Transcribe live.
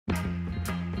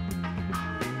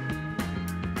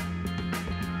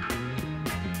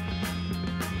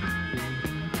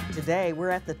Today, we're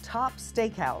at the Top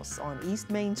Steakhouse on East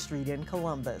Main Street in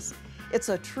Columbus. It's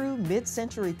a true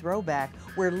mid-century throwback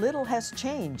where little has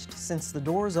changed since the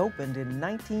doors opened in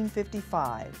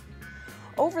 1955.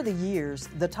 Over the years,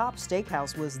 the Top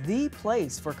Steakhouse was the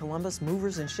place for Columbus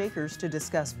movers and shakers to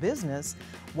discuss business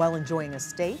while enjoying a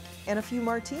steak and a few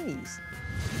martinis.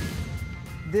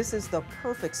 This is the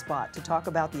perfect spot to talk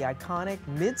about the iconic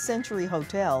mid-century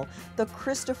hotel, the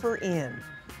Christopher Inn.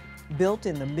 Built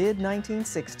in the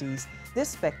mid-1960s, this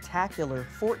spectacular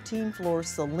 14-floor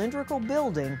cylindrical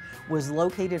building was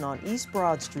located on East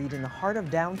Broad Street in the heart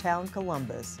of downtown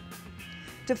Columbus.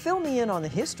 To fill me in on the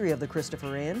history of the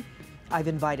Christopher Inn, I've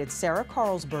invited Sarah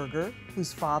Karlsberger,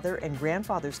 whose father and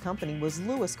grandfather's company was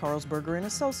Lewis Karlsberger and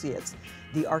Associates,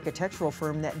 the architectural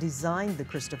firm that designed the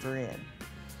Christopher Inn.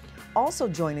 Also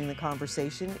joining the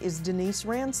conversation is Denise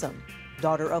Ransom,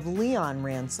 daughter of Leon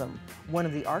Ransom, one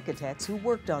of the architects who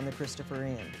worked on the Christopher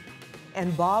Inn,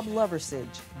 and Bob Loversige,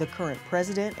 the current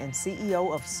president and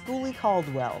CEO of Schooley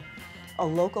Caldwell, a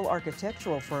local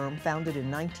architectural firm founded in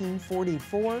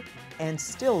 1944 and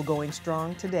still going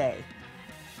strong today.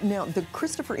 Now, the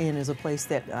Christopher Inn is a place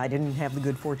that I didn't have the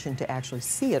good fortune to actually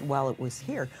see it while it was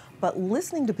here, but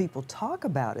listening to people talk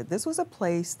about it, this was a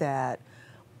place that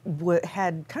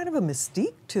had kind of a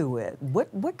mystique to it.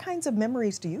 What kinds of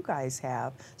memories do you guys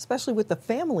have, especially with the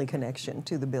family connection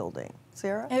to the building?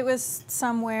 Sarah? It was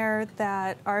somewhere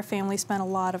that our family spent a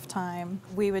lot of time.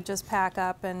 We would just pack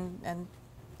up and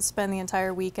spend the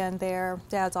entire weekend there.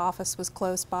 Dad's office was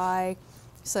close by,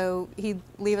 so he'd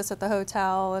leave us at the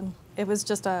hotel, and it was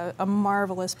just a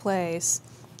marvelous place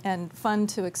and fun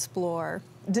to explore.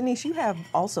 Denise, you have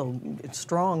also a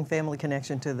strong family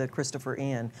connection to the Christopher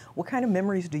Inn. What kind of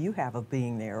memories do you have of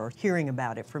being there or hearing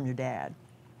about it from your dad?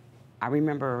 I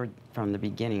remember from the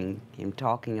beginning him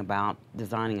talking about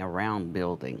designing a round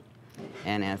building.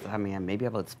 And maybe I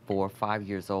was 4 or 5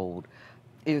 years old.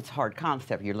 It's a hard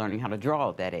concept. You're learning how to draw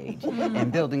at that age.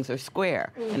 And buildings are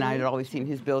square. And I had always seen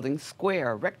his buildings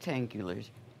square, rectangular.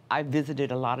 I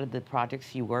visited a lot of the projects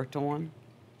he worked on.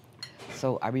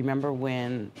 So I remember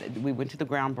when we went to the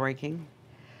groundbreaking.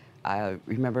 I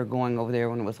remember going over there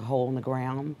when it was a hole in the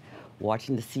ground,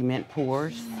 watching the cement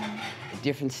pours,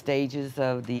 different stages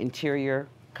of the interior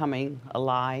coming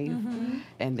alive,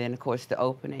 and then, of course, the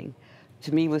opening.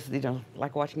 To me, it was,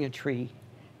 like watching a tree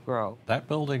grow. That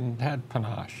building had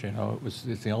panache, it's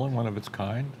the only one of its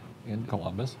kind in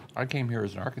Columbus. I came here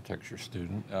as an architecture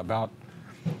student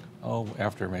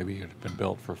after maybe it had been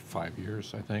built for 5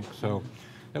 years, I think. So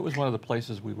it was one of the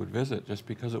places we would visit just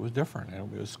because it was different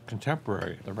and it was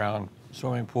contemporary. The round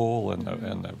swimming pool and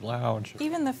the lounge.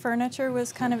 Even the furniture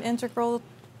was kind of integral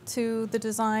to the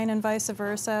design and vice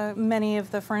versa. Many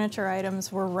of the furniture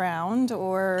items were round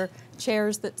or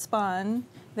chairs that spun.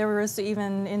 There was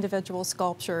even individual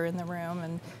sculpture in the room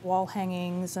and wall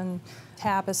hangings and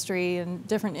tapestry and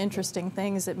different interesting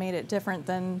things that made it different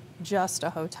than just a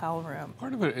hotel room.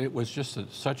 Part of it was just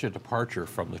such a departure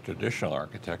from the traditional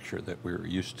architecture that we were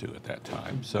used to at that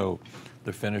time. So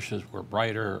the finishes were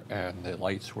brighter and the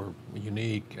lights were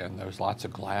unique and there was lots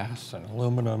of glass and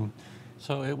aluminum.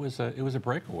 So it was a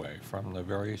breakaway from the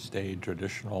very staid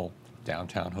traditional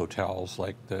downtown hotels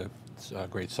like the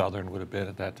Great Southern would have been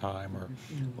at that time,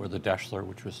 or the Deschler,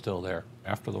 which was still there.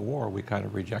 After the war, we kind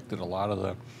of rejected a lot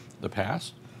of the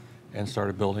past and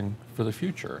started building for the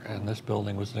future, and this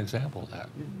building was an example of that.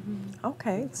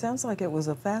 Okay, it sounds like it was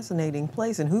a fascinating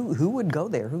place. And who would go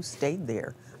there? Who stayed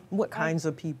there? What kinds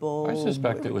of people? I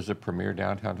suspect it was a premier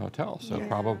downtown hotel, so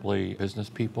probably business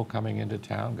people coming into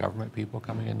town, government people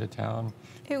coming into town.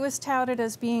 It was touted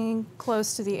as being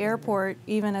close to the airport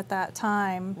even at that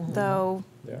time, though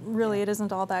really it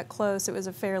isn't all that close. It was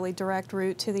a fairly direct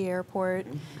route to the airport.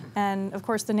 And of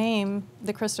course the name,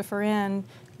 the Christopher Inn,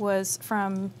 was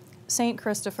from St.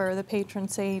 Christopher, the patron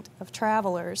saint of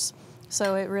travelers.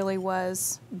 So it really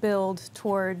was billed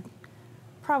toward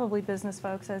probably business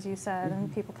folks, as you said,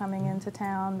 and people coming into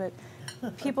town.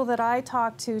 But people that I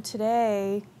talk to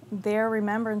today, their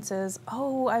remembrances,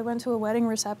 oh, I went to a wedding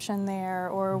reception there,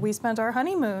 or we spent our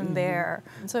honeymoon there.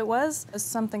 So it was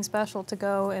something special to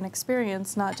go and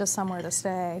experience, not just somewhere to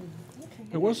stay.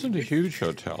 It wasn't a huge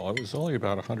hotel. It was only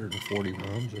about 140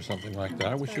 rooms or something like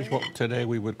that, which is what today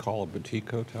we would call a boutique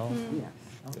hotel.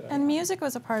 And music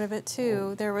was a part of it,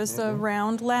 too. There was a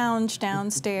round lounge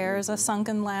downstairs, a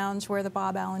sunken lounge where the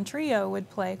Bob Allen Trio would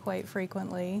play quite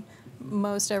frequently,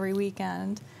 most every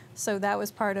weekend. So that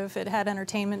was part of it. Had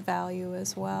entertainment value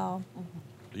as well.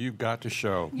 You've got to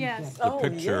show the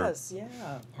picture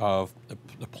of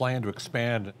the plan to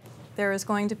expand. There is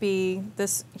going to be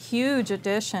this huge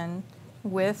addition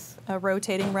with a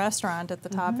rotating restaurant at the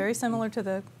top, very similar to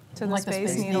the to the Like a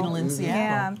Space Space Needle. Needle in Seattle.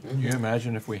 Yeah. Can you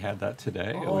imagine if we had that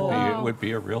today? Oh. It would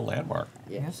be a real landmark.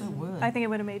 Yes, it would. I think it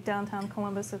would have made downtown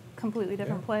Columbus a completely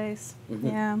different Yeah. place.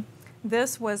 Yeah.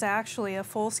 This was actually a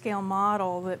full-scale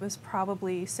model that was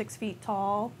probably 6 feet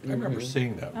tall. I remember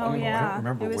seeing that. Oh I yeah, don't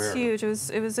remember it was where. huge.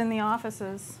 It was in the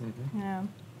offices. Yeah.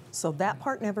 So that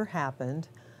part never happened,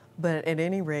 but at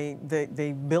any rate,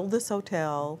 they build this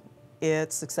hotel.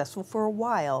 It's successful for a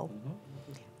while.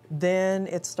 Then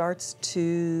it starts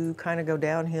to kind of go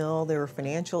downhill. There were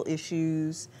financial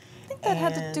issues. I think that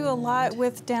had to do a lot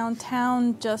with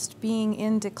downtown just being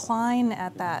in decline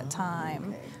at that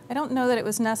time. I don't know that it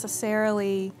was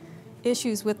necessarily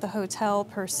issues with the hotel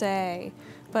per se,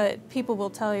 but people will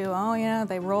tell you, oh yeah,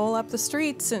 they roll up the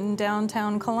streets in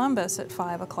downtown Columbus at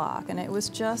 5 o'clock, and it was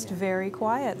just very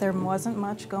quiet. There wasn't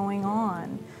much going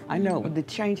on. I know the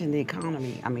change in the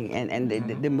economy, I mean, and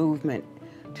the movement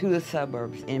to the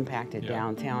suburbs impacted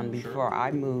downtown. Before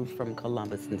I moved from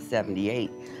Columbus in '78,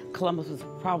 Columbus was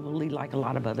probably like a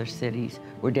lot of other cities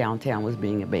where downtown was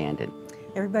being abandoned.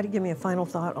 Everybody give me a final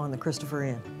thought on the Christopher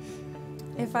Inn.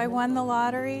 If I won the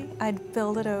lottery, I'd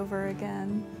build it over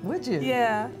again. Would you?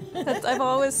 Yeah, I've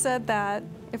always said that,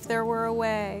 if there were a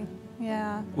way,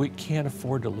 yeah. We can't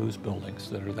afford to lose buildings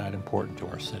that are that important to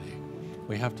our city.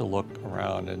 We have to look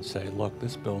around and say, look,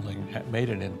 this building made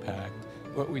an impact.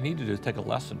 What we need to do is take a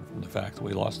lesson from the fact that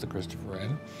we lost the Christopher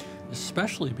Inn,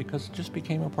 especially because it just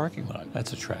became a parking lot.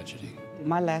 That's a tragedy.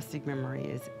 My lasting memory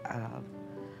is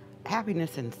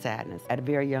happiness and sadness. At a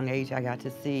very young age, I got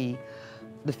to see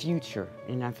the future,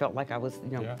 and I felt like I was,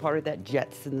 part of that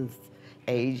Jetsons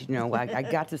age. I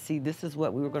got to see this is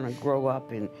what we were going to grow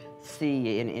up and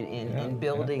see in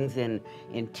buildings and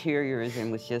interiors,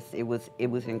 and it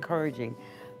was encouraging,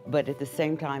 but at the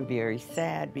same time very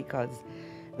sad, because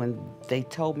when they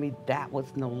told me that was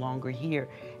no longer here,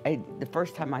 the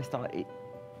first time I saw it,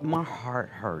 my heart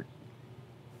hurt.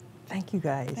 Thank you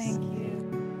guys. Thank you.